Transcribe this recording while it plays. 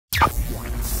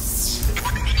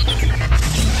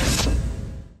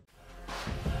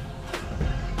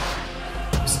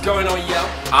going on, yo?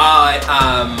 I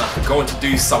am going to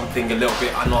do something a little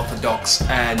bit unorthodox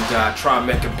and try and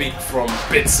make a beat from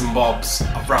bits and bobs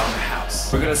around the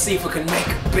house. We're gonna see if we can make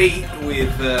a beat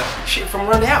with shit from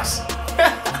around the house.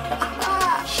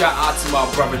 Shout out to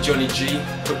my brother Johnny G,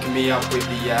 hooking me up with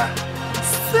the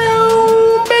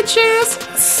so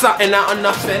bitches. Something out of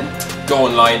nothing. Go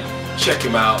online, check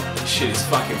him out. Shit is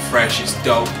fucking fresh, it's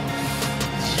dope.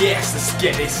 Yes, let's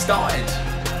get this started.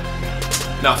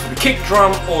 Now for the kick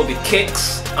drum or the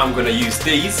kicks, I'm gonna use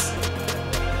these.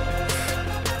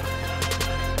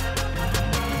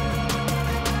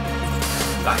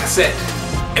 Like I said,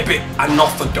 a bit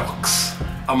unorthodox.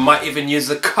 I might even use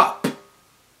a cup.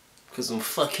 Cause I'm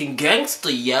fucking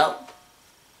gangster, yo.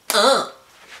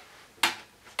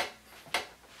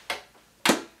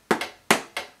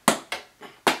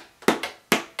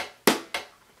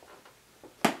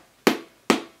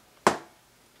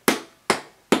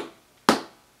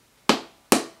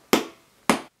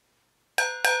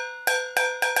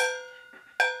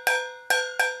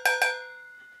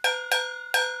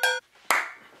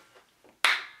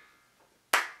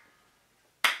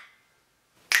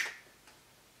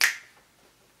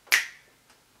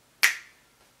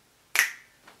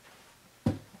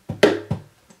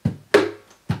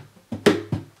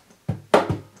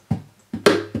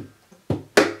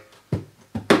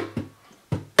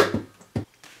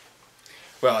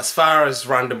 Well, as far as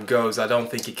random goes, I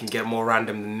don't think it can get more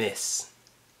random than this.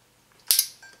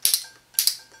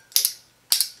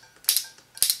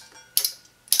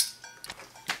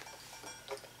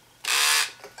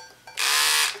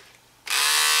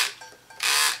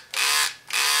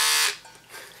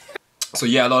 So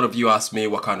yeah, a lot of you asked me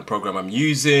what kind of program I'm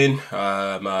using.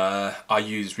 I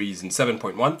use Reason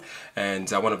 7.1, and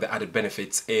one of the added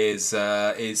benefits is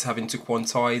having to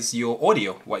quantize your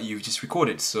audio, what you've just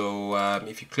recorded. So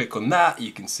if you click on that,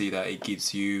 you can see that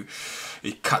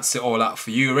it cuts it all out for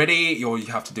you already. All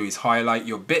you have to do is highlight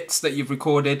your bits that you've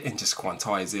recorded and just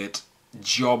quantize it.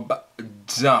 Job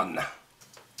done.